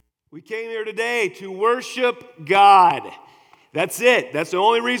We came here today to worship God. That's it. That's the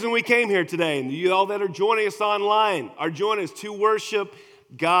only reason we came here today. And you all that are joining us online are joining us to worship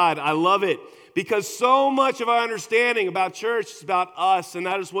God. I love it because so much of our understanding about church is about us, and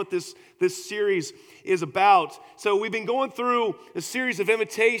that is what this series is about. So we've been going through a series of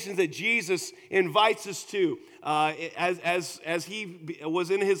invitations that Jesus invites us to as he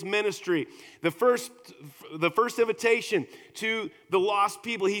was in his ministry. The first invitation to the lost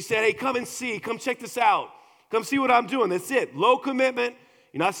people, he said, hey, come and see, come check this out. Come see what I'm doing. That's it. Low commitment.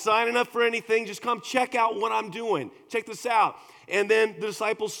 You're not signing up for anything. Just come check out what I'm doing. Check this out. And then the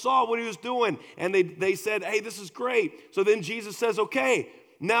disciples saw what he was doing, and they said, hey, this is great. So then Jesus says, okay,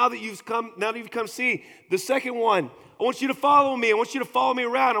 now that you've come see. The second one, I want you to follow me. I want you to follow me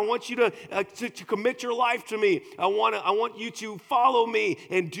around. I want you to commit your life to me. I want you to follow me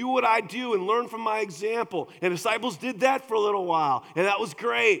and do what I do and learn from my example. And the disciples did that for a little while, and that was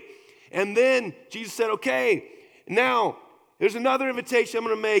great. And then Jesus said, okay, now there's another invitation I'm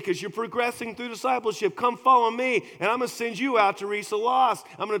going to make as you're progressing through discipleship. Come follow me, and I'm going to send you out to reach the lost.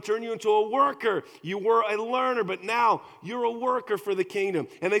 I'm going to turn you into a worker. You were a learner, but now you're a worker for the kingdom.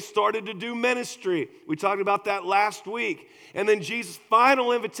 And they started to do ministry. We talked about that last week. And then Jesus'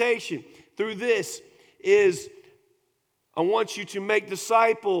 final invitation through this is, I want you to make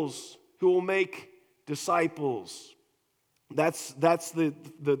disciples who will make disciples. That's the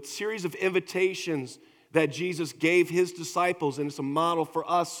series of invitations that Jesus gave his disciples, and it's a model for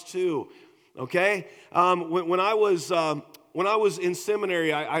us too. Okay, when I was in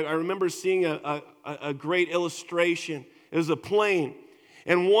seminary, I remember seeing a great illustration. It was a plane,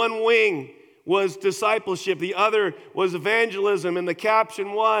 and one wing was discipleship, the other was evangelism, and the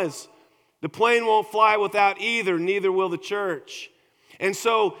caption was, "The plane won't fly without either, neither will the church." And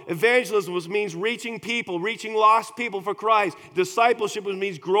so evangelism means reaching people, reaching lost people for Christ. Discipleship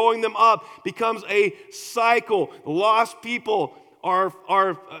means growing them up, becomes a cycle. Lost people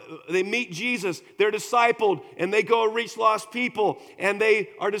they meet Jesus, they're discipled, and they go reach lost people, and they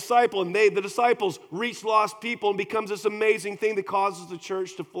are discipled, and the disciples reach lost people, and becomes this amazing thing that causes the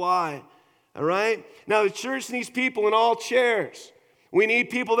church to fly. All right? Now the church needs people in all chairs. We need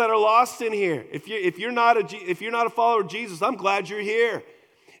people that are lost in here. If you're not a follower of Jesus, I'm glad you're here.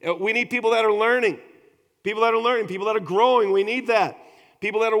 We need people that are learning, people that are growing. We need that.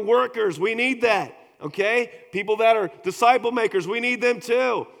 People that are workers, we need that. Okay, people that are disciple makers, we need them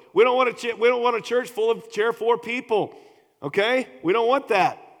too. We don't want a church full of chair 4 people. Okay, we don't want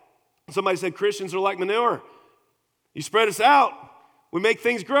that. Somebody said Christians are like manure. You spread us out, we make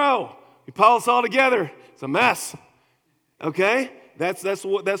things grow. You pile us all together, it's a mess. Okay. That's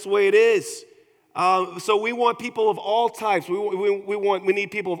the way it is. So we want people of all types. We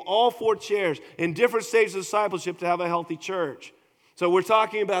need people of all 4 chairs in different stages of discipleship to have a healthy church. So we're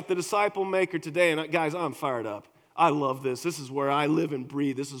talking about the disciple maker today, and guys, I'm fired up. I love this. This is where I live and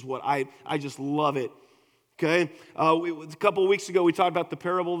breathe. This is what I just love it. Okay, a couple of weeks ago we talked about the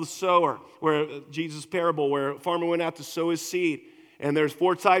parable of the sower, where Jesus' parable, where a farmer went out to sow his seed, and there's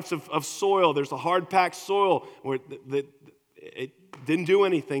 4 types of soil. There's a hard-packed soil where it didn't do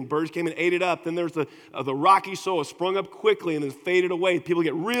anything. Birds came and ate it up. Then there's the rocky soil, sprung up quickly and then faded away. People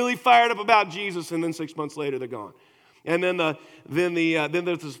get really fired up about Jesus, and then 6 months later they're gone. And then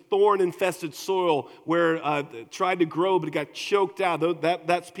there's this thorn-infested soil where it tried to grow, but it got choked out.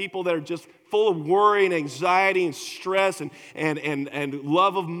 That's people that are just full of worry and anxiety and stress and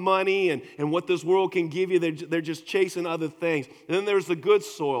love of money and what this world can give you. They're just chasing other things. And then there's the good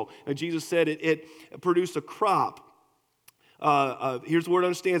soil. And Jesus said it produced a crop. Here's the word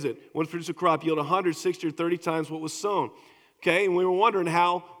understands it. When it produces a crop, yield 100, 60, or 30 times what was sown. Okay, and we were wondering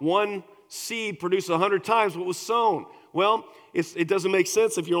how one seed produced 100 times what was sown. Well, it doesn't make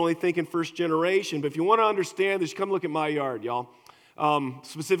sense if you're only thinking first generation. But if you want to understand this, come look at my yard, y'all.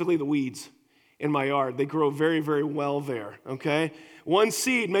 Specifically the weeds in my yard. They grow very, very well there. Okay, one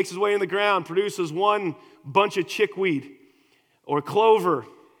seed makes its way in the ground, produces one bunch of chickweed or clover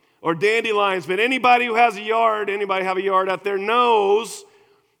or dandelions. But anybody who has a yard, anybody have a yard out there knows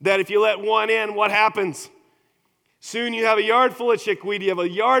that if you let one in, what happens? Soon you have a yard full of chickweed, you have a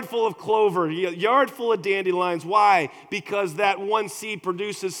yard full of clover, a yard full of dandelions. Why? Because that one seed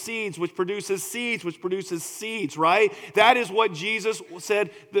produces seeds, which produces seeds, which produces seeds, right? That is what Jesus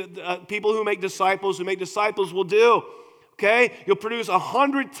said people who make disciples will do. Okay? You'll produce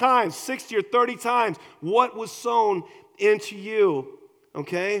 100 times, 60 or 30 times what was sown into you.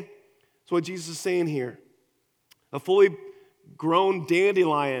 Okay? That's what Jesus is saying here. A fully grown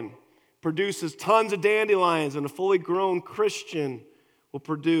dandelion produces tons of dandelions, and a fully grown Christian will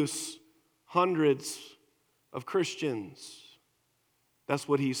produce hundreds of Christians. That's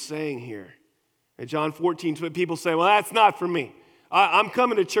what he's saying here. In John 14, people say, well, that's not for me. I'm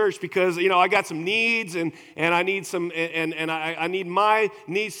coming to church because, I got some needs and I need some, and I need my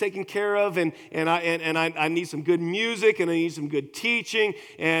needs taken care of, and I need some good music, and I need some good teaching,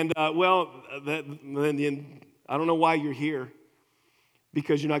 and then I don't know why you're here,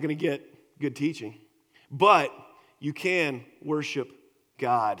 because you're not going to get good teaching. But you can worship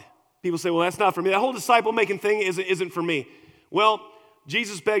God. People say, well, that's not for me. That whole disciple-making thing isn't for me. Well,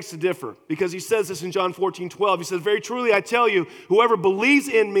 Jesus begs to differ, because he says this in John 14:12. He says, very truly I tell you, whoever believes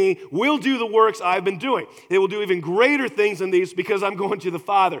in me will do the works I've been doing. They will do even greater things than these, because I'm going to the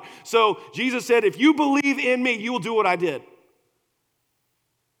Father. So Jesus said, if you believe in me, you will do what I did.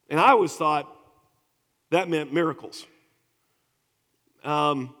 And I always thought that meant miracles.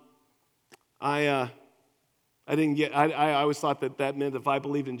 I always thought that meant if I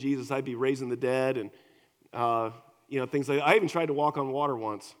believed in Jesus, I'd be raising the dead and things like that. I even tried to walk on water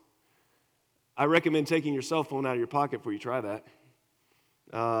once. I recommend taking your cell phone out of your pocket before you try that.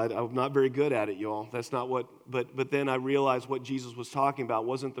 I'm not very good at it, y'all. That's not what, but then I realized what Jesus was talking about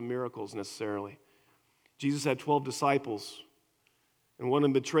wasn't the miracles necessarily. Jesus had 12 disciples, and one of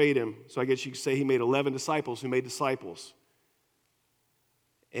them betrayed him. So I guess you could say he made 11 disciples who made disciples.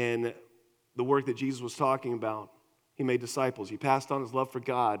 And the work that Jesus was talking about, he made disciples. He passed on his love for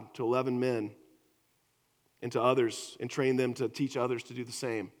God to 11 men and to others, and trained them to teach others to do the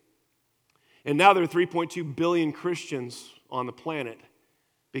same. And now there are 3.2 billion Christians on the planet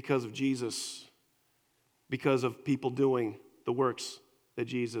because of Jesus, because of people doing the works that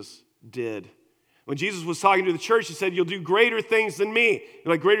Jesus did. When Jesus was talking to the church, he said, you'll do greater things than me.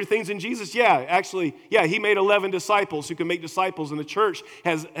 You're like, greater things than Jesus? Yeah, actually, he made 11 disciples who can make disciples, and the church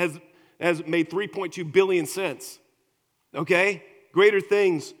has made 3.2 billion cents. Okay? Greater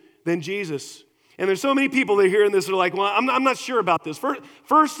things than Jesus. And there's so many people that are hearing this that are like, well, I'm not sure about this.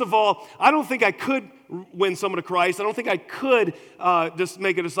 First of all, I don't think I could win someone to Christ. I don't think I could just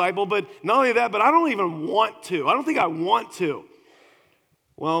make a disciple. But not only that, but I don't even want to. I don't think I want to.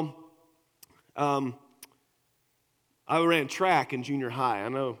 Well, I ran track in junior high. I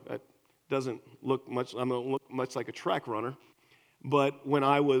know that doesn't look much, I don't look much like a track runner. But when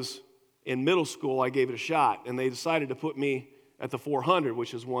I was in middle school, I gave it a shot. And they decided to put me at the 400,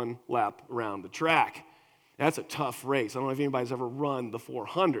 which is one lap around the track. That's a tough race. I don't know if anybody's ever run the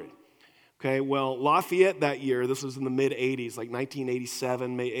 400. Okay, well, Lafayette that year, this was in the mid-'80s, like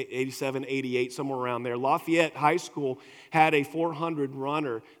 1987, 87, 88, somewhere around there. Lafayette High School had a 400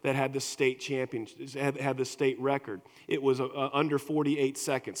 runner that had the state championship, had the state record. It was under 48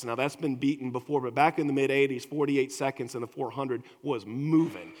 seconds. Now, that's been beaten before, but back in the mid-'80s, 48 seconds in the 400 was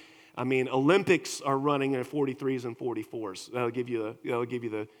moving. I mean, Olympics are running in 43s and 44s. That'll give you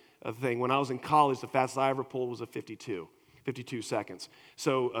the thing. When I was in college, the fastest I ever pulled was a 52 seconds.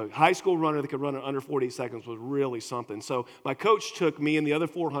 So a high school runner that could run in under 48 seconds was really something. So my coach took me and the other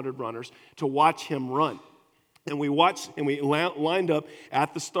 400 runners to watch him run. And we watched, and we lined up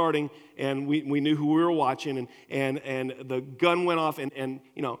at the starting, and we knew who we were watching, and the gun went off, and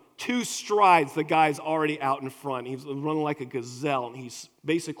 2 strides, the guy's already out in front. He's running like a gazelle, and he's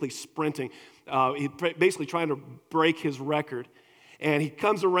basically sprinting. He's basically trying to break his record. And he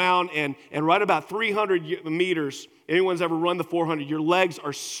comes around, and right about 300 meters, anyone's ever run the 400, your legs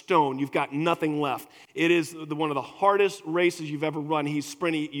are stone. You've got nothing left. It is one of the hardest races you've ever run. He's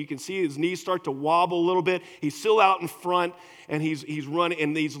sprinting. You can see his knees start to wobble a little bit. He's still out in front, and he's running,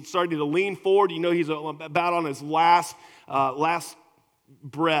 and he's starting to lean forward. He's about on his last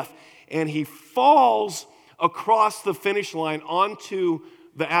breath, and he falls across the finish line onto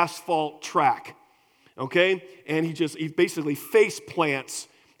the asphalt track. Okay? And he basically face plants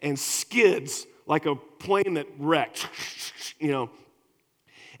and skids like a plane that wrecked,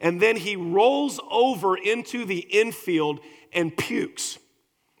 And then he rolls over into the infield and pukes.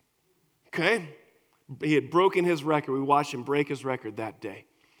 Okay? He had broken his record. We watched him break his record that day.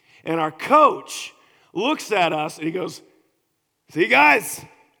 And our coach looks at us and he goes, see, guys,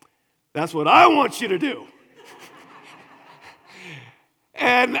 that's what I want you to do.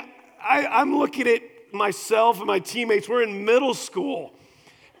 And I'm looking at myself and my teammates. We're in middle school.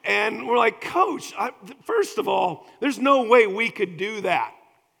 And we're like, Coach, first of all, there's no way we could do that.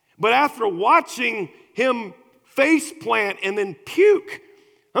 But after watching him face plant and then puke,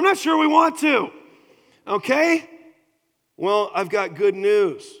 I'm not sure we want to. Okay? Well, I've got good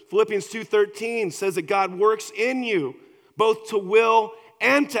news. Philippians 2:13 says that God works in you both to will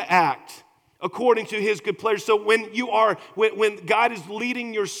and to act according to his good pleasure. So when God is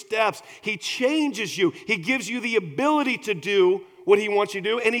leading your steps, he changes you. He gives you the ability to do what he wants you to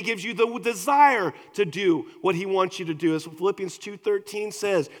do, and he gives you the desire to do what he wants you to do. As Philippians 2:13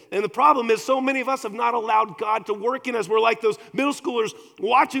 says. And the problem is so many of us have not allowed God to work in us. We're like those middle schoolers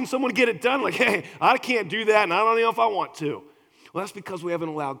watching someone get it done, like, hey, I can't do that, and I don't know if I want to. Well, that's because we haven't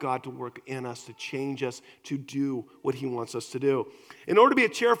allowed God to work in us, to change us, to do what he wants us to do. In order to be a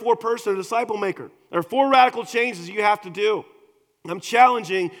chair 4 person, a disciple maker, there are 4 radical changes you have to do. I'm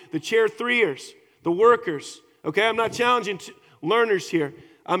challenging the chair 3ers, the workers. Okay, I'm not challenging learners here.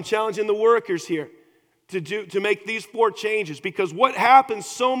 I'm challenging the workers here to make these 4 changes, because what happens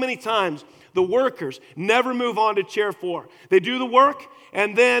so many times, the workers never move on to chair 4. They do the work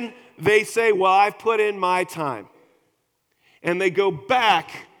and then they say, well, I've put in my time. And they go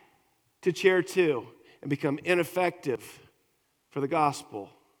back to chair 2 and become ineffective for the gospel.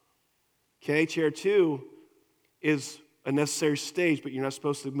 Okay, chair 2 is a necessary stage, but you're not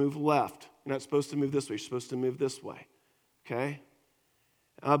supposed to move left. You're not supposed to move this way. You're supposed to move this way. Okay?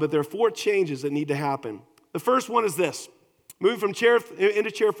 But there are 4 changes that need to happen. The first one is this. Moving from chair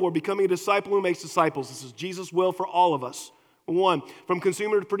into chair 4, becoming a disciple who makes disciples. This is Jesus' will for all of us. 1, from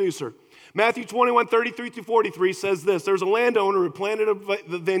consumer to producer. Matthew 21:33-43 says this. There's a landowner who planted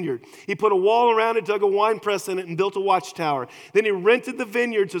the vineyard. He put a wall around it, dug a wine press in it, and built a watchtower. Then he rented the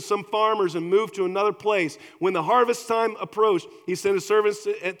vineyard to some farmers and moved to another place. When the harvest time approached, he sent his servants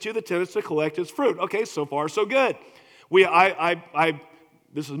to the tenants to collect his fruit. Okay, so far so good.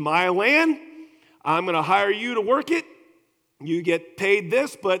 This is my land. I'm going to hire you to work it. You get paid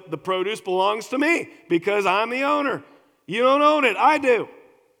this, but the produce belongs to me because I'm the owner. You don't own it, I do.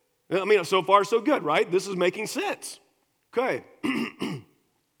 I mean, so far so good, right? This is making sense. Okay.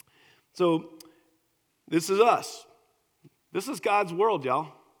 So this is us. This is God's world, y'all.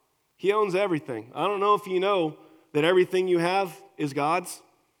 He owns everything. I don't know if you know that everything you have is God's.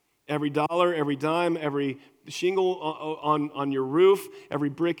 Every dollar, every dime, every shingle on your roof, every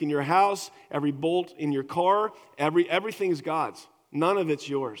brick in your house, every bolt in your car, everything is God's. None of it's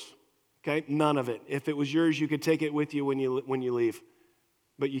yours. Okay? None of it. If it was yours, you could take it with you when you leave.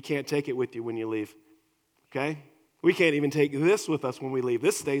 But you can't take it with you when you leave. Okay? We can't even take this with us when we leave.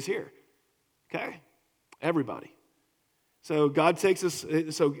 This stays here. Okay? Everybody. So God takes us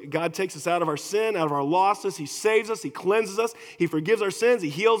out of our sin, out of our losses. He saves us. He cleanses us. He forgives our sins. He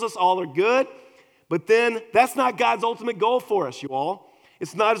heals us. All are good. But then that's not God's ultimate goal for us, you all.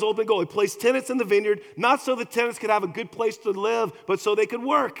 It's not his ultimate goal. He placed tenants in the vineyard, not so the tenants could have a good place to live, but so they could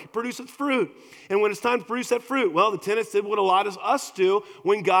work, produce its fruit. And when it's time to produce that fruit, well, the tenants did what a lot of us do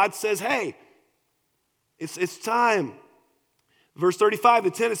when God says, hey, it's time. Verse 35,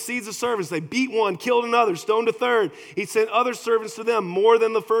 the tenant seized the servants. They beat one, killed another, stoned a third. He sent other servants to them more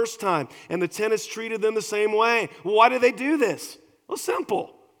than the first time, and the tenants treated them the same way. Well, why did they do this? Well,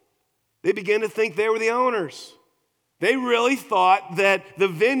 simple. They began to think they were the owners. They really thought that the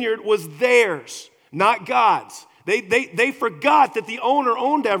vineyard was theirs, not God's. They forgot that the owner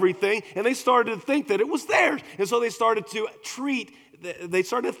owned everything, and they started to think that it was theirs. And so they started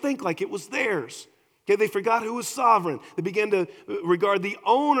to think like it was theirs. Okay, they forgot who was sovereign. They began to regard the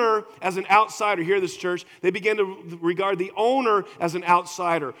owner as an outsider. Hear this, church. They began to regard the owner as an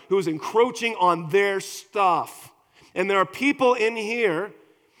outsider who was encroaching on their stuff. And there are people in here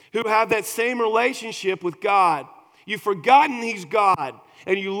who have that same relationship with God. You've forgotten he's God,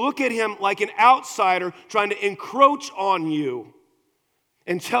 and you look at him like an outsider trying to encroach on you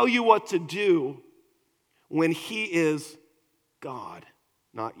and tell you what to do when he is God,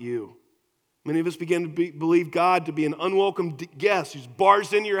 not you. Many of us begin to believe God to be an unwelcome guest who's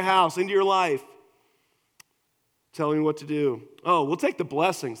barged into your house, into your life, telling you what to do. Oh, we'll take the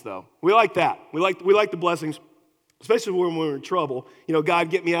blessings, though. We like that. We like the blessings. Especially when we're in trouble. You know,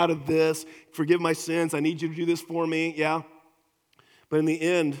 God, get me out of this. Forgive my sins. I need you to do this for me. Yeah. But in the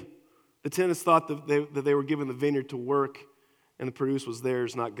end, the tenants thought that they were given the vineyard to work, and the produce was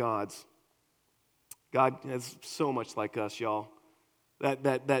theirs, not God's. God is so much like us, y'all.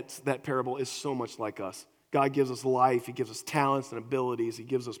 That parable is so much like us. God gives us life. He gives us talents and abilities. He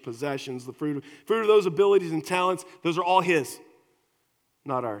gives us possessions. The fruit of those abilities and talents, those are all his,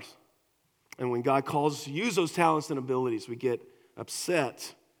 not ours. And when God calls us to use those talents and abilities, we get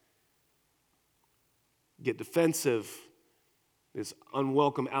upset, get defensive, this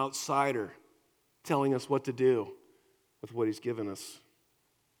unwelcome outsider telling us what to do with what he's given us.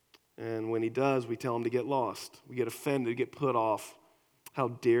 And when he does, we tell him to get lost. We get offended, get put off. How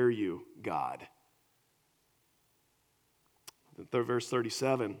dare you, God? Verse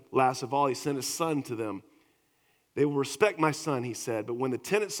 37, last of all, he sent his son to them. They will respect my son, he said. But when the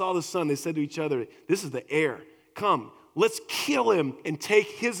tenants saw the son, they said to each other, this is the heir. Come, let's kill him and take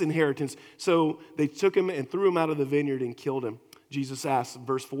his inheritance. So they took him and threw him out of the vineyard and killed him. Jesus asks,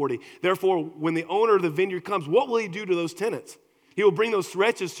 verse 40, therefore, when the owner of the vineyard comes, what will he do to those tenants? He will bring those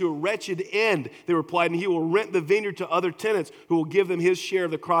wretches to a wretched end, they replied, and he will rent the vineyard to other tenants who will give them his share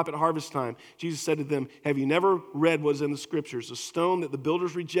of the crop at harvest time. Jesus said to them, have you never read what is in the scriptures? The stone that the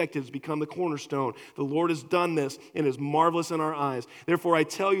builders rejected has become the cornerstone. The Lord has done this and is marvelous in our eyes. Therefore, I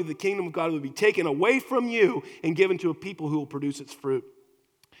tell you, the kingdom of God will be taken away from you and given to a people who will produce its fruit.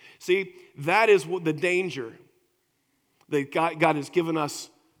 See, that is what the danger that God has given us.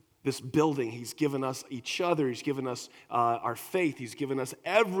 This building, he's given us each other, he's given us our faith, he's given us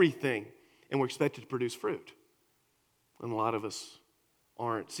everything, and we're expected to produce fruit. And a lot of us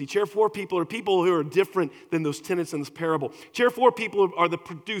aren't. See, chair 4 people are people who are different than those tenants in this parable. Chair 4 people are the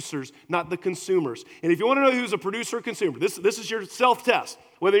producers, not the consumers. And if you want to know who's a producer or consumer, this is your self-test,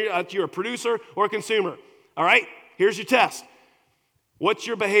 whether you're a producer or a consumer. All right, here's your test. What's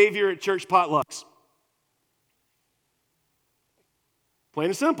your behavior at church potlucks? Plain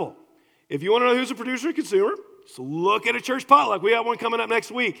and simple. If you want to know who's a producer or consumer, just look at a church potluck. We have one coming up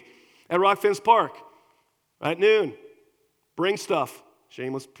next week at Rock Fence Park at noon. Bring stuff.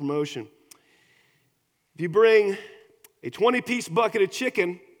 Shameless promotion. If you bring a 20-piece bucket of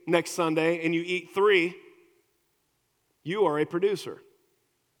chicken next Sunday and you eat 3, you are a producer.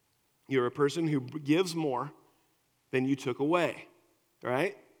 You're a person who gives more than you took away,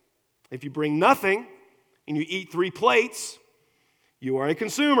 right? If you bring nothing and you eat 3 plates, you are a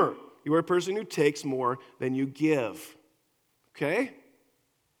consumer. You are a person who takes more than you give. Okay?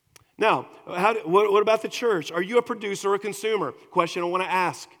 Now, what about the church? Are you a producer or a consumer? Question I want to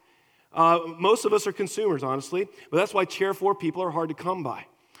ask. Most of us are consumers, honestly, but that's why chair 4 people are hard to come by.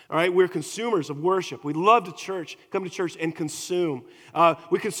 All right, we're consumers of worship. We love to come to church and consume.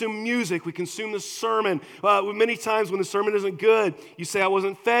 We consume music. We consume the sermon. Many times when the sermon isn't good, you say, I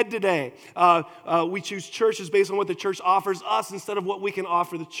wasn't fed today. We choose churches based on what the church offers us instead of what we can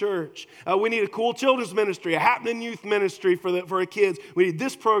offer the church. We need a cool children's ministry, a happening youth ministry for our kids. We need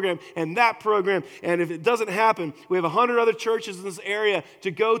this program and that program. And if it doesn't happen, we have 100 other churches in this area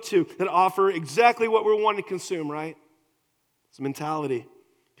to go to that offer exactly what we're wanting to consume, right? It's a mentality.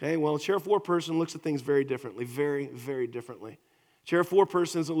 Okay, well, a chair 4 person looks at things very differently, very, very differently. Chair 4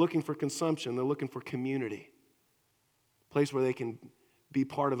 person isn't looking for consumption, they're looking for community. A place where they can be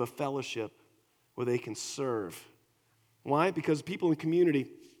part of a fellowship, where they can serve. Why? Because people in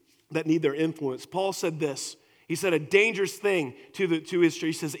community that need their influence. Paul said this. He said a dangerous thing to his church.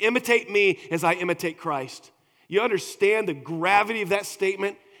 He says, imitate me as I imitate Christ. You understand the gravity of that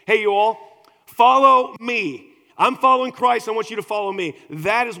statement? Hey, you all, follow me. I'm following Christ. I want you to follow me.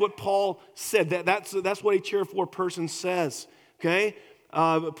 That is what Paul said. That's what a chair 4 person says. Okay?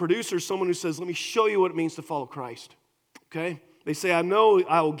 A producer is someone who says, let me show you what it means to follow Christ. Okay? They say, I know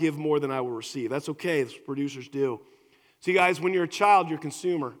I will give more than I will receive. That's okay. That's what producers do. See, guys, when you're a child, you're a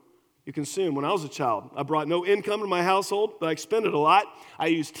consumer. You consume. When I was a child, I brought no income to my household, but I expended a lot. I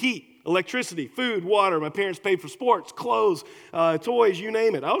used heat, electricity, food, water. My parents paid for sports, clothes, toys, you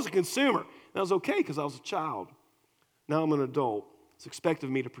name it. I was a consumer. That was okay because I was a child. Now I'm an adult. It's expected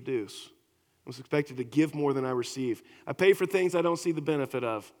of me to produce. I'm expected to give more than I receive. I pay for things I don't see the benefit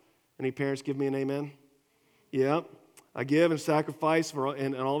of. Any parents give me an amen? Yeah. I give and sacrifice,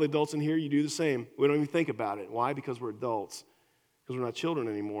 and all the adults in here, you do the same. We don't even think about it. Why? Because we're adults. Because we're not children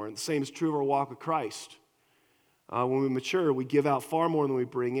anymore. And the same is true of our walk with Christ. When we mature, we give out far more than we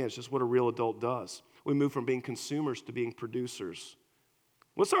bring in. It's just what a real adult does. We move from being consumers to being producers.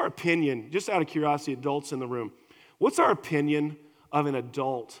 What's our opinion, just out of curiosity, adults in the room, what's our opinion of an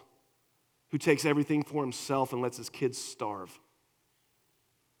adult who takes everything for himself and lets his kids starve?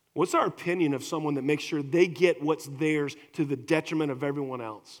 What's our opinion of someone that makes sure they get what's theirs to the detriment of everyone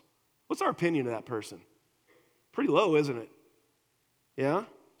else? What's our opinion of that person? Pretty low, isn't it? Yeah?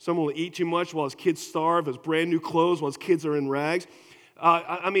 Someone will eat too much while his kids starve, has brand new clothes while his kids are in rags.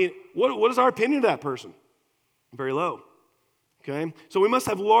 What is our opinion of that person? Very low. Okay? So we must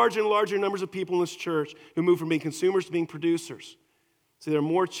have larger and larger numbers of people in this church who move from being consumers to being producers. See, there are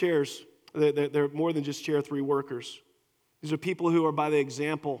more chairs. They're more than just chair 3 workers. These are people who are by the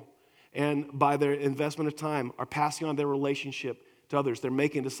example and by their investment of time are passing on their relationship to others. They're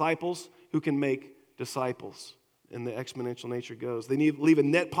making disciples who can make disciples. And the exponential nature goes. They leave a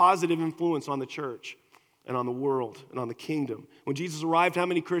net positive influence on the church and on the world and on the kingdom. When Jesus arrived, how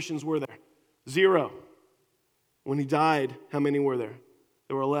many Christians were there? 0. When he died, how many were there?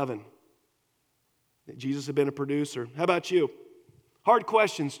 There were 11. Jesus had been a producer. How about you? Hard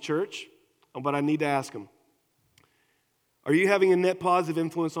questions, church, but I need to ask them. Are you having a net positive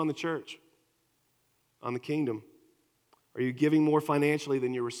influence on the church, on the kingdom? Are you giving more financially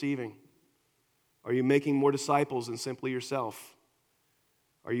than you're receiving? Are you making more disciples than simply yourself?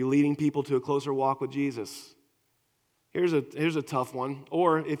 Are you leading people to a closer walk with Jesus? Here's a tough one.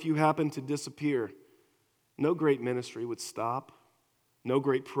 Or if you happen to disappear, no great ministry would stop. No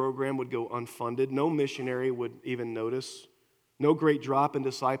great program would go unfunded. No missionary would even notice. No great drop in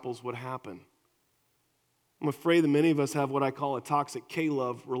disciples would happen. I'm afraid that many of us have what I call a toxic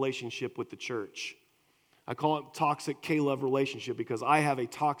K-love relationship with the church. I call it toxic K-love relationship because I have a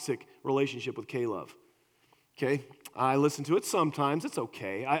toxic relationship with K-love. Okay? I listen to it sometimes. It's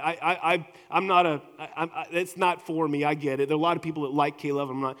okay. It's not for me. I get it. There are a lot of people that like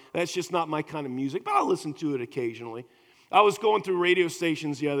K-love. That's just not my kind of music, but I'll listen to it occasionally. I was going through radio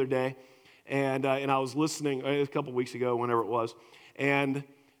stations the other day, and I was listening a couple weeks ago, whenever it was, and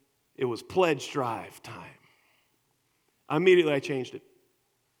it was Pledge Drive time. Immediately I changed it.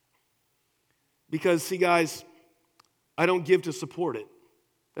 Because, see, guys, I don't give to support it.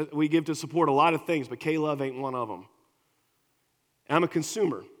 We give to support a lot of things, but K-love ain't one of them. I'm a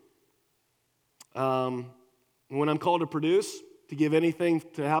consumer. When I'm called to produce, to give anything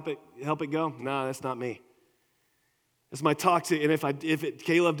to help it go, no, that's not me. It's my toxic, and if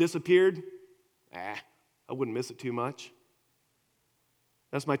K-love disappeared, I wouldn't miss it too much.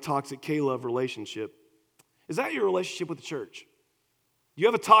 That's my toxic K-love relationship. Is that your relationship with the church? Do you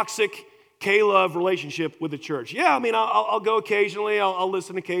have a toxic K-love relationship with the church? Yeah, I mean, I'll go occasionally. I'll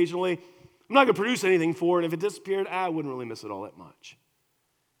listen occasionally. I'm not going to produce anything for it. And if it disappeared, I wouldn't really miss it all that much.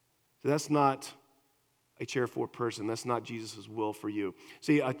 So that's not a chair for person. That's not Jesus' will for you.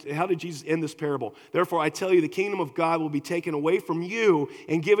 See, how did Jesus end this parable? Therefore, I tell you, the kingdom of God will be taken away from you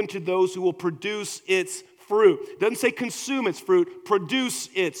and given to those who will produce its fruit. It doesn't say consume its fruit, produce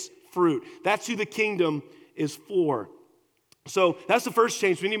its fruit. That's who the kingdom is for. So that's the first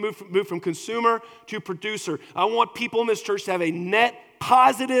change. We need to move from consumer to producer. I want people in this church to have a net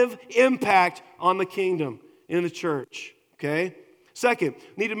positive impact on the kingdom in the church, okay? Second,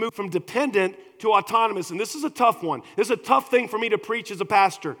 we need to move from dependent to autonomous, and this is a tough one. This is a tough thing for me to preach as a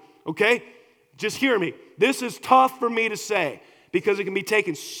pastor, okay? Just hear me. This is tough for me to say because it can be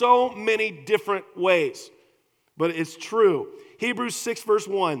taken so many different ways, but it's true. Hebrews 6, verse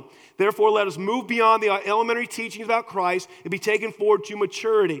 1, therefore let us move beyond the elementary teachings about Christ and be taken forward to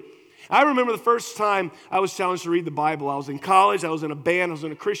maturity. I remember the first time I was challenged to read the Bible. I was in college. I was in a band. I was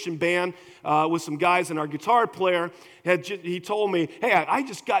in a Christian band with some guys, and our guitar player, he told me, hey, I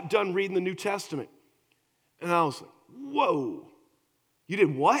just got done reading the New Testament. And I was like, whoa, you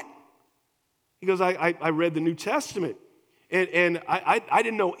did what? He goes, I read the New Testament. And I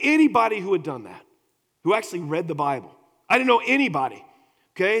didn't know anybody who had done that, who actually read the Bible. I didn't know anybody,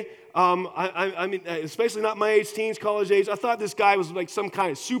 okay? I mean, especially not my age, teens, college age. I thought this guy was like some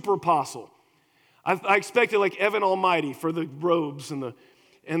kind of super apostle. I expected like Evan Almighty for the robes and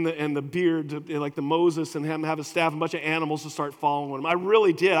the beard, like the Moses, and him have a staff, and a bunch of animals to start following him. I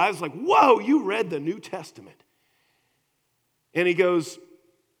really did. I was like, whoa, you read the New Testament. And he goes,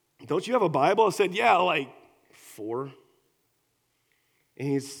 don't you have a Bible? I said, yeah, like 4.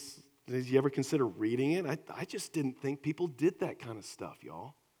 And did you ever consider reading it? I just didn't think people did that kind of stuff,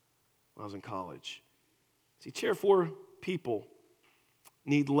 y'all, when I was in college. See, chair 4 people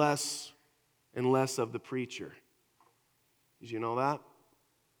need less and less of the preacher. Did you know that?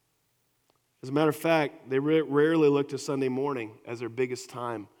 As a matter of fact, they rarely look to Sunday morning as their biggest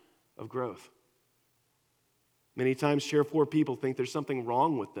time of growth. Many times, chair 4 people think there's something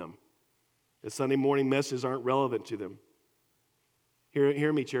wrong with them, that Sunday morning messages aren't relevant to them.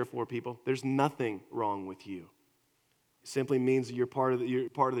 Hear me, chair 4 people. There's nothing wrong with you. It simply means that you're part of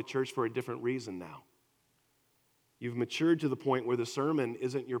the church for a different reason now. You've matured to the point where the sermon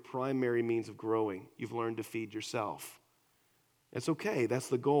isn't your primary means of growing. You've learned to feed yourself. It's okay. That's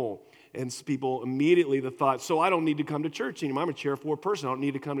the goal. And people immediately the thought, so I don't need to come to church anymore. I'm a chair 4 person. I don't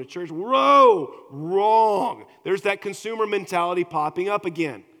need to come to church. Whoa, wrong. There's that consumer mentality popping up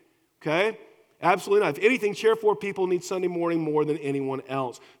again. Okay? Absolutely not. If anything, chair 4 people need Sunday morning more than anyone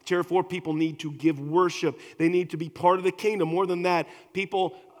else. Chair 4 people need to give worship. They need to be part of the kingdom. More than that,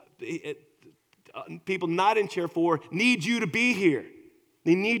 people not in chair 4 need you to be here.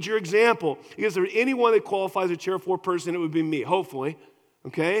 They need your example. Because if there's anyone that qualifies as a chair 4 person, it would be me, hopefully.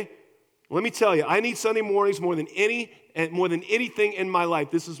 Okay? Let me tell you, I need Sunday mornings more than anything in my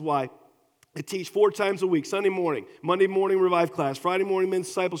life. This is why. I teach 4 times a week, Sunday morning, Monday morning revive class, Friday morning men's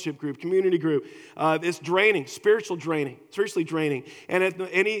discipleship group, community group. It's draining, spiritually draining. And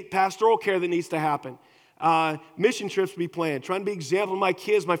any pastoral care that needs to happen. Mission trips to be planned, trying to be example of my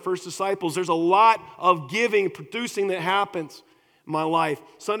kids, my first disciples. There's a lot of giving, producing that happens in my life.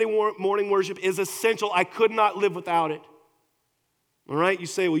 Sunday morning worship is essential. I could not live without it. All right? You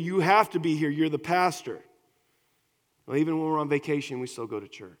say, well, you have to be here. You're the pastor. Well, even when we're on vacation, we still go to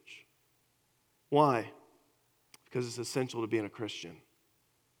church. Why? Because it's essential to being a Christian.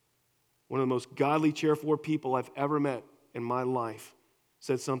 One of the most godly, chair-forward people I've ever met in my life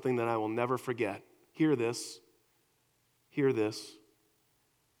said something that I will never forget. Hear this. Hear this.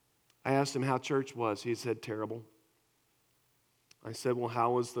 I asked him how church was. He said, terrible. I said, well,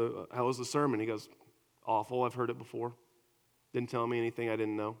 how was the sermon? He goes, awful. I've heard it before. Didn't tell me anything I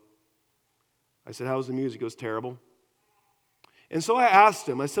didn't know. I said, how was the music? He goes, terrible. And so I asked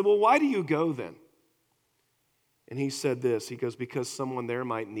him, I said, well, why do you go then? And he said this. He goes, because someone there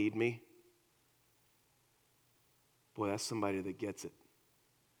might need me. Boy, that's somebody that gets it.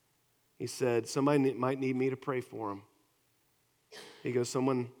 He said, somebody might need me to pray for him. He goes,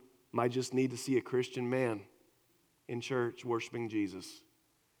 someone might just need to see a Christian man in church worshiping Jesus.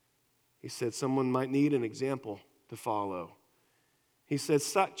 He said, someone might need an example to follow. He said,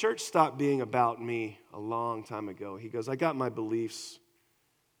 church stopped being about me a long time ago. He goes, I got my beliefs.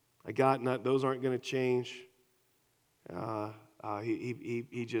 Those aren't going to change.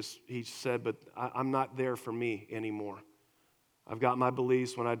 He said, but I'm not there for me anymore. I've got my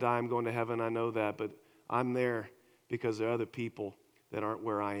beliefs. When I die, I'm going to heaven. I know that, but I'm there because there are other people that aren't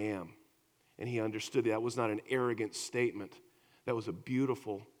where I am. And he understood that was not an arrogant statement. That was a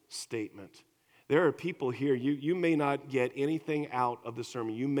beautiful statement. There are people here, you may not get anything out of the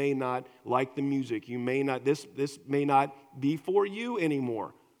sermon. You may not like the music. You may not, this may not be for you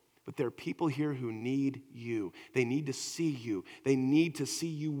anymore. But there are people here who need you. They need to see you. They need to see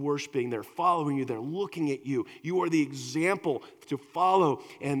you worshiping. They're following you. They're looking at you. You are the example to follow.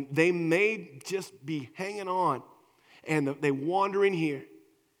 And they may just be hanging on. And they wander in here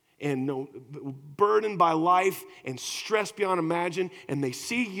and burdened by life and stressed beyond imagine. And they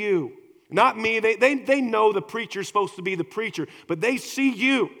see you. Not me. They know the preacher's supposed to be the preacher. But they see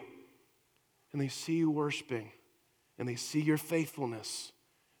you. And they see you worshiping. And they see your faithfulness.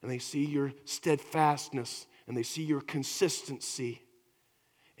 And they see your steadfastness, and they see your consistency,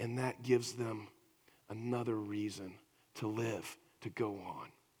 and that gives them another reason to live, to go on.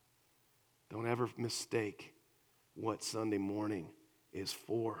 Don't ever mistake what Sunday morning is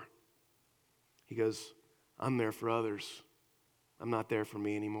for. He goes, I'm there for others. I'm not there for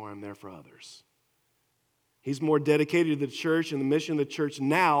me anymore. I'm there for others. He's more dedicated to the church and the mission of the church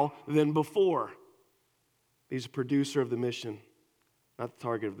now than before. He's a producer of the mission. Not the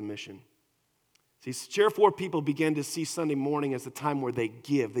target of the mission. See, chair-forward people began to see Sunday morning as the time where they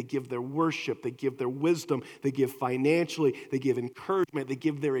give. They give their worship. They give their wisdom. They give financially. They give encouragement. They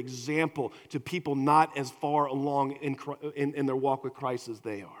give their example to people not as far along in their walk with Christ as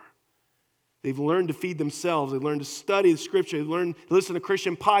they are. They've learned to feed themselves. They've learned to study the Scripture. They've learned to listen to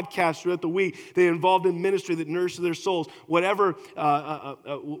Christian podcasts throughout the week. They're involved in ministry that nourishes their souls. Whatever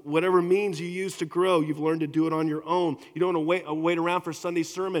means you use to grow, you've learned to do it on your own. You don't want to wait around for Sunday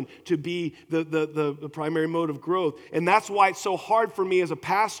sermon to be the primary mode of growth. And that's why it's so hard for me as a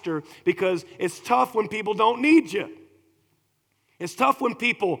pastor, because it's tough when people don't need you. It's tough when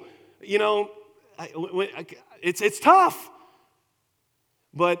people, it's tough.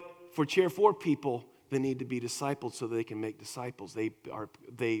 But for chair-forward people, they need to be discipled so they can make disciples.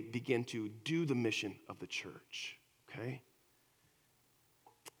 They begin to do the mission of the church, okay?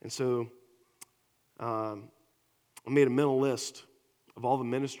 And so I made a mental list of all the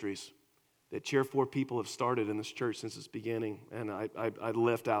ministries that chair-forward people have started in this church since its beginning, and I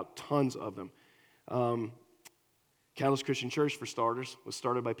left out tons of them. Catalyst Christian Church, for starters, was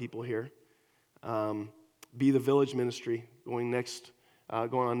started by people here. Be the Village Ministry, going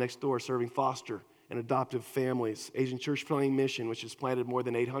on next door, serving foster and adoptive families. Asian Church Planting Mission, which has planted more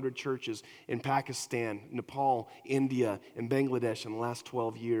than 800 churches in Pakistan, Nepal, India, and Bangladesh in the last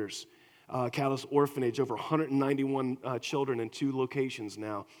 12 years. Catalyst Orphanage, over 191 children in 2 locations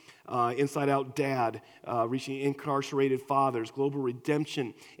now. Inside Out Dad, reaching incarcerated fathers. Global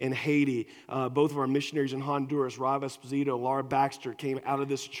Redemption in Haiti. Both of our missionaries in Honduras, Rob Esposito, Laura Baxter, came out of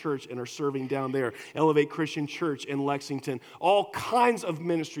this church and are serving down there. Elevate Christian Church in Lexington. All kinds of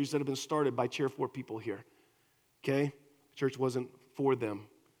ministries that have been started by chair-forward people here. Okay? The church wasn't for them.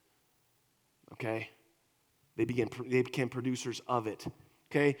 Okay? They became producers of it.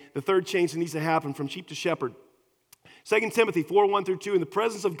 Okay, the third change that needs to happen from sheep to shepherd. 2 Timothy 4:1-2, in the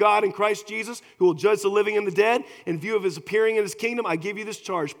presence of God and Christ Jesus, who will judge the living and the dead, in view of his appearing in his kingdom, I give you this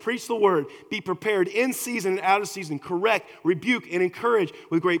charge. Preach the word. Be prepared in season and out of season. Correct, rebuke, and encourage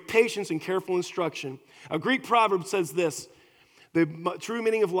with great patience and careful instruction. A Greek proverb says this: the true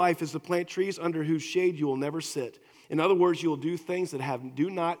meaning of life is to plant trees under whose shade you will never sit. In other words, you will do things that do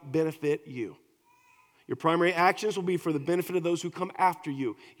not benefit you. Your primary actions will be for the benefit of those who come after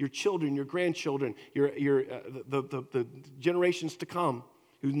you, your children, your grandchildren, the generations to come,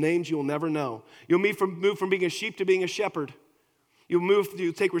 whose names you will never know. You'll move from being a sheep to being a shepherd.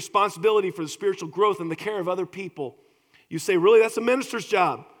 You'll take responsibility for the spiritual growth and the care of other people. You say, really, that's a minister's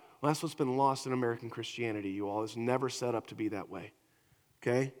job. Well, that's what's been lost in American Christianity, you all. It's never set up to be that way,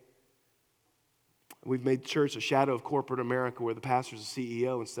 okay? We've made church a shadow of corporate America where the pastor's a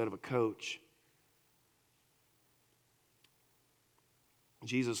CEO instead of a coach.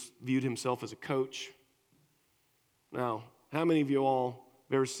 Jesus viewed himself as a coach. Now, how many of you all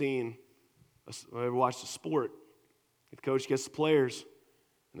have ever watched a sport? The coach gets the players,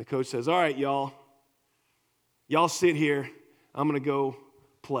 and the coach says, all right, y'all sit here. I'm going to go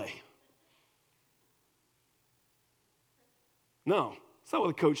play. No, that's not what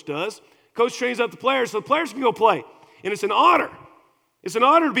the coach does. Coach trains up the players so the players can go play. And it's an honor. It's an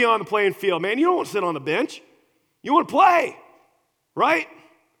honor to be on the playing field, man. You don't want to sit on the bench. You want to play. Right?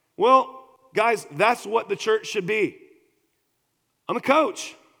 Well, guys, that's what the church should be. I'm a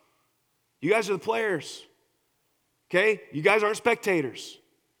coach. You guys are the players. Okay? You guys aren't spectators.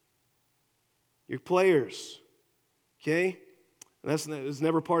 You're players. Okay? And that's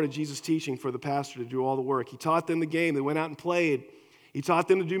never part of Jesus' teaching for the pastor to do all the work. He taught them the game. They went out and played. He taught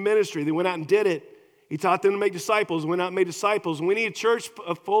them to do ministry. They went out and did it. He taught them to make disciples. Went out and made disciples. And we need a church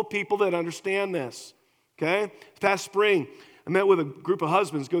full of people that understand this. Okay? This past spring, I met with a group of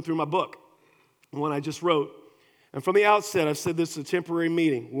husbands go through my book, the one I just wrote. And from the outset, I've said this is a temporary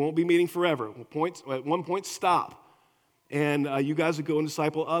meeting. We won't be meeting forever. At one point, stop. And you guys will go and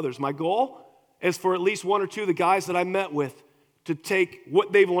disciple others. My goal is for at least one or two of the guys that I met with to take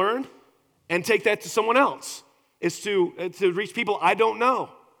what they've learned and take that to someone else. It's to reach people I don't know,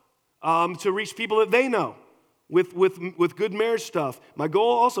 to reach people that they know with good marriage stuff. My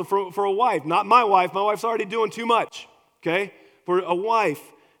goal also for a wife, not my wife's already doing too much. Okay, for a wife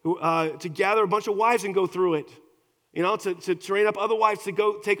to gather a bunch of wives and go through it, to train up other wives to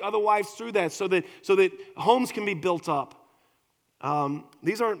go take other wives through that, so that homes can be built up.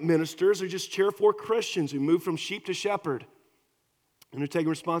 These aren't ministers; they're just chair 4 Christians who move from sheep to shepherd, and they're taking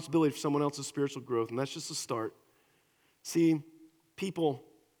responsibility for someone else's spiritual growth, and that's just a start. See, people,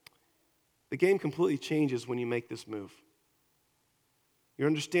 the game completely changes when you make this move. Your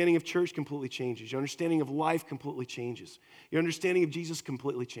understanding of church completely changes. Your understanding of life completely changes. Your understanding of Jesus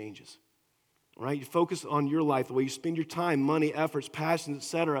completely changes. Right? You focus on your life, the way you spend your time, money, efforts, passions,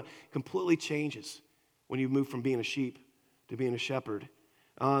 etc., completely changes when you move from being a sheep to being a shepherd.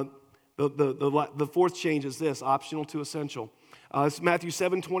 The fourth change is this, optional to essential. It's Matthew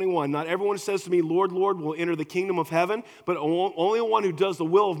 7:21. Not everyone who says to me, Lord, Lord, will enter the kingdom of heaven, but only one who does the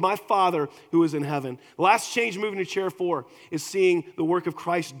will of my Father who is in heaven. The last change moving to chair 4 is seeing the work of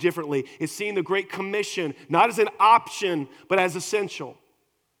Christ differently. It's seeing the Great Commission, not as an option, but as essential.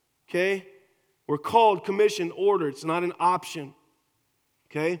 Okay? We're called, commissioned, ordered. It's not an option.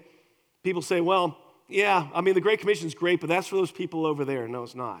 Okay? People say, well, yeah, the Great Commission is great, but that's for those people over there. No,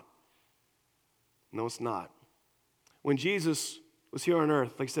 it's not. No, it's not. When Jesus was here on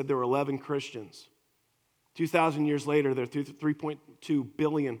earth, like I said, there were 11 Christians. 2,000 years later, there are 3.2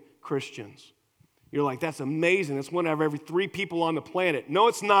 billion Christians. You're like, that's amazing. That's one out of every 3 people on the planet. No,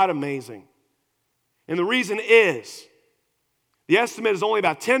 it's not amazing. And the reason is, the estimate is only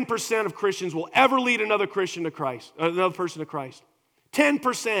about 10% of Christians will ever lead another person to Christ.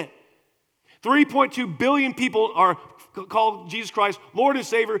 10%. 3.2 billion people are called Jesus Christ Lord and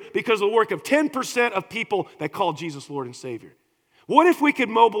Savior because of the work of 10% of people that call Jesus Lord and Savior. What if we could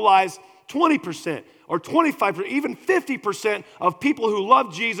mobilize 20% or 25%, even 50% of people who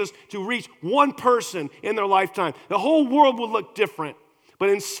love Jesus to reach one person in their lifetime? The whole world would look different. But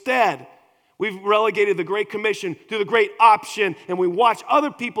instead, we've relegated the Great Commission to the great option, and we watch other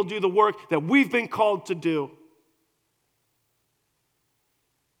people do the work that we've been called to do.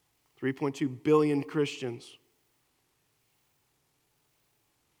 3.2 billion Christians.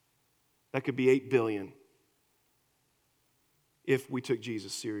 That could be 8 billion if we took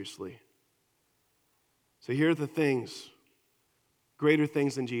Jesus seriously. So here are the things, greater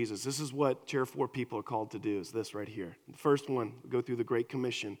things than Jesus. This is what chair 4 people are called to do, is this right here. The first one, go through the Great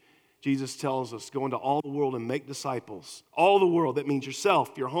Commission. Jesus tells us, go into all the world and make disciples. All the world, that means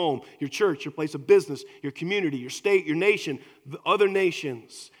yourself, your home, your church, your place of business, your community, your state, your nation, the other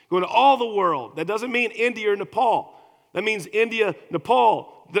nations. Go into all the world. That doesn't mean India or Nepal. That means India,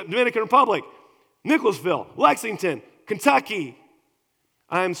 Nepal, the Dominican Republic, Nicholasville, Lexington, Kentucky.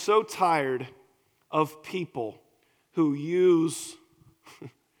 I am so tired of people who use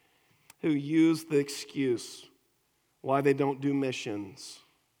the excuse why they don't do missions.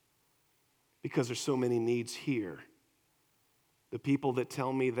 because there's so many needs here. The people that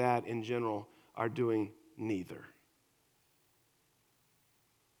tell me that in general are doing neither.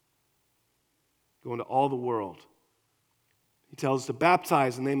 Go into all the world. He tells us to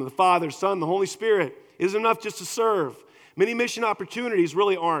baptize in the name of the Father, Son, the Holy Spirit. It isn't enough just to serve. Many mission opportunities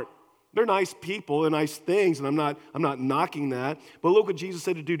really aren't. They're nice people and nice things, and I'm not knocking that. But look what Jesus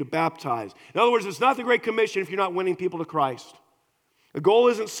said to do, to baptize. In other words, it's not the Great Commission if you're not winning people to Christ. The goal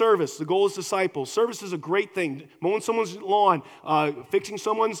isn't service. The goal is disciples. Service is a great thing. Mowing someone's lawn, fixing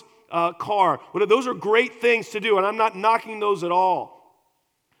someone's car. Those are great things to do, and I'm not knocking those at all.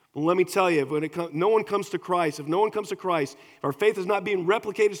 But let me tell you, no one comes to Christ. If no one comes to Christ, if our faith is not being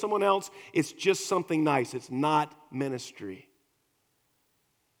replicated to someone else, it's just something nice. It's not ministry.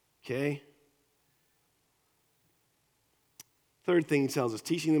 Okay? Third thing he tells us,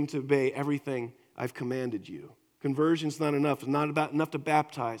 teaching them to obey everything I've commanded you. Conversion's not enough. It's not enough to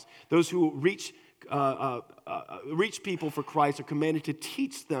baptize. Those who reach people for Christ are commanded to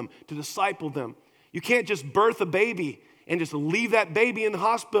teach them, to disciple them. You can't just birth a baby and just leave that baby in the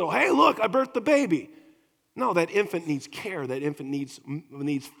hospital. Hey, look, I birthed the baby. No, that infant needs care. That infant needs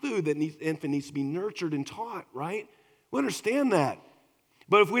food. That infant needs to be nurtured and taught, right? We understand that.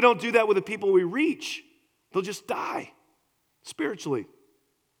 But if we don't do that with the people we reach, they'll just die spiritually.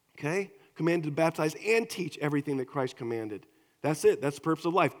 Okay? Commanded to baptize and teach everything that Christ commanded. That's it. That's the purpose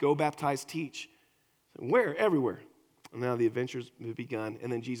of life. Go, baptize, teach. Where? Everywhere. And now the adventures have begun.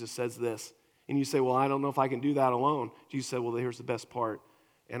 And then Jesus says this. And you say, well, I don't know if I can do that alone. Jesus said, well, here's the best part.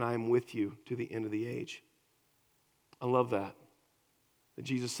 And I am with you to the end of the age. I love that. That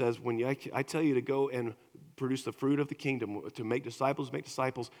Jesus says, when I tell you to go and produce the fruit of the kingdom, to make disciples,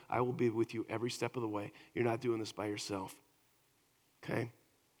 I will be with you every step of the way. You're not doing this by yourself. Okay?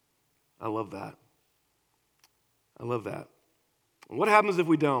 I love that. I love that. And what happens if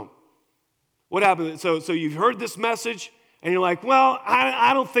we don't? What happens? So you've heard this message, and you're like, well,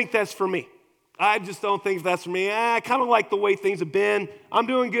 I don't think that's for me. I just don't think that's for me. I kind of like the way things have been. I'm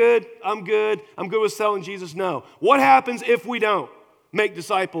doing good. I'm good with selling Jesus. No. What happens if we don't make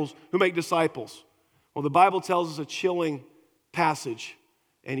disciples who make disciples? Well, the Bible tells us a chilling passage,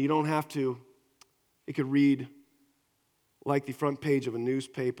 and you don't have to. It could read like the front page of a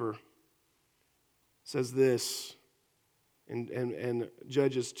newspaper. It says this in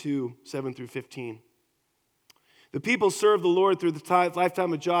Judges 2, 7 through 15. The people served the Lord through the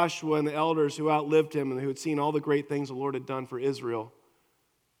lifetime of Joshua and the elders who outlived him and who had seen all the great things the Lord had done for Israel.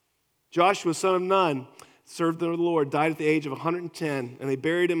 Joshua, son of Nun, served the Lord, died at the age of 110, and they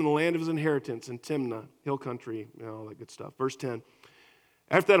buried him in the land of his inheritance in Timnah, hill country, all that good stuff. Verse 10.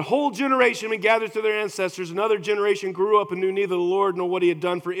 After that whole generation had been gathered to their ancestors, another generation grew up and knew neither the Lord nor what he had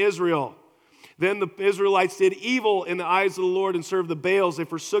done for Israel. Then the Israelites did evil in the eyes of the Lord and served the Baals. They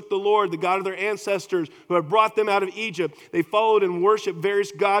forsook the Lord, the God of their ancestors, who had brought them out of Egypt. They followed and worshiped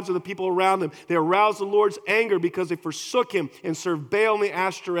various gods of the people around them. They aroused the Lord's anger because they forsook him and served Baal and the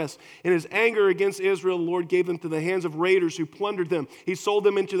Ashtoreths. In his anger against Israel, the Lord gave them to the hands of raiders who plundered them. He sold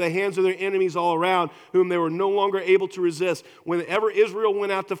them into the hands of their enemies all around, whom they were no longer able to resist. Whenever Israel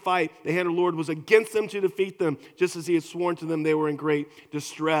went out to fight, the hand of the Lord was against them to defeat them. Just as he had sworn to them, they were in great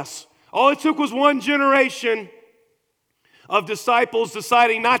distress. All it took was one generation of disciples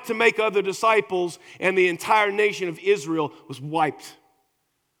deciding not to make other disciples, and the entire nation of Israel was wiped.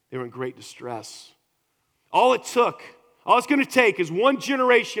 They were in great distress. All it's going to take is one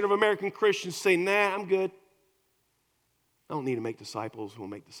generation of American Christians saying, nah, I'm good. I don't need to make disciples who will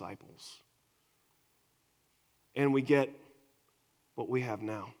make disciples. And we get what we have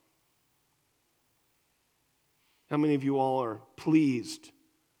now. How many of you all are pleased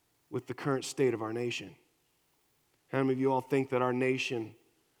with the current state of our nation? How many of you all think that our nation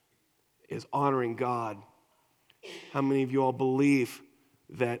is honoring God? How many of you all believe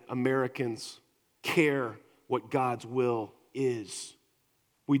that Americans care what God's will is?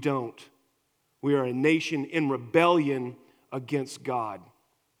 We don't. We are a nation in rebellion against God.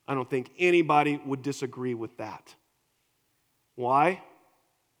 I don't think anybody would disagree with that. Why?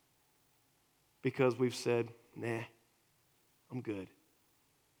 Because we've said, nah, I'm good.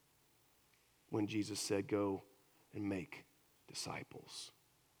 When Jesus said, go and make disciples.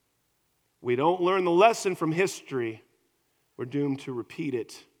 We don't learn the lesson from history. We're doomed to repeat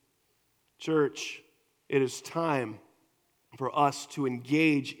it. Church, it is time for us to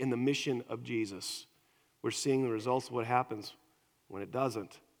engage in the mission of Jesus. We're seeing the results of what happens when it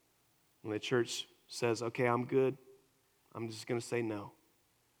doesn't. When the church says, okay, I'm good, I'm just going to say no.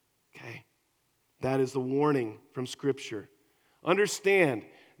 Okay? That is the warning from Scripture. Understand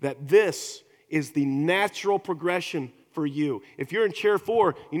that this is the natural progression for you. If you're in chair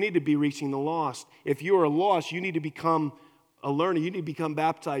 4, you need to be reaching the lost. If you are lost, you need to become a learner. You need to become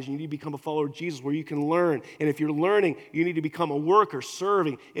baptized. You need to become a follower of Jesus where you can learn. And if you're learning, you need to become a worker,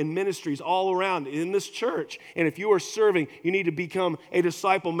 serving in ministries all around in this church. And if you are serving, you need to become a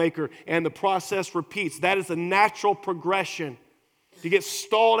disciple maker. And the process repeats. That is a natural progression. To get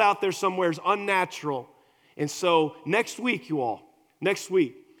stalled out there somewhere is unnatural. And so next week, you all,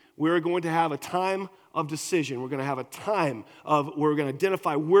 we're going to have a time of decision. We're going to have a time of where we're going to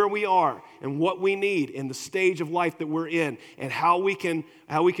identify where we are and what we need in the stage of life that we're in and how we can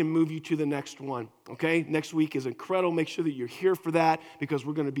move you to the next one. Okay? Next week is incredible. Make sure that you're here for that because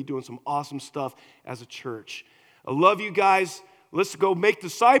we're going to be doing some awesome stuff as a church. I love you guys. Let's go make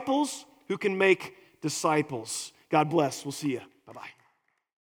disciples who can make disciples. God bless. We'll see you. Bye-bye.